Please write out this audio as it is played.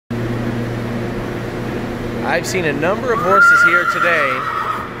I've seen a number of horses here today,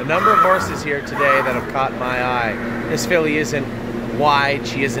 that have caught my eye. This filly isn't wide,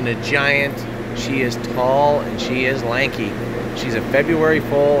 she isn't a giant, she is tall and she is lanky. She's a February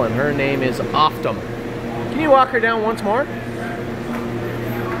foal and her name is OFTOM. Can you walk her down once more?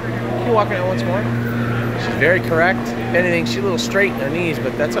 She's very correct. If anything, she's a little straight in her knees,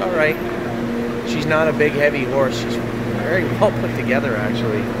 but that's all right. She's not a big, heavy horse. She's very well put together,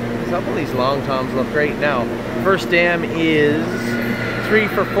 actually. Some of these long toms look great. Now, first dam is 3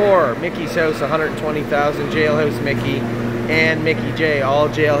 for 4. Mickey's House, 120,000. Jailhouse Mickey and Mickey J, all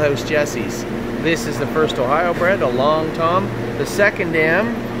Jailhouse Jessies. This is the first Ohio bred, a long tom. The second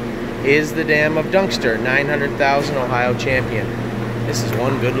dam is the dam of Dunkster, 900,000 Ohio champion. This is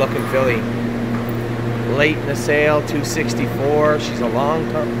one good-looking filly. Late in the sale, 264. She's a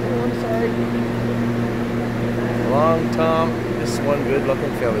long tom. Oh, I'm sorry. Long tom. This is one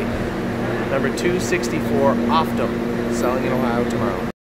good-looking filly. Number 264, OFTOM, selling in Ohio tomorrow.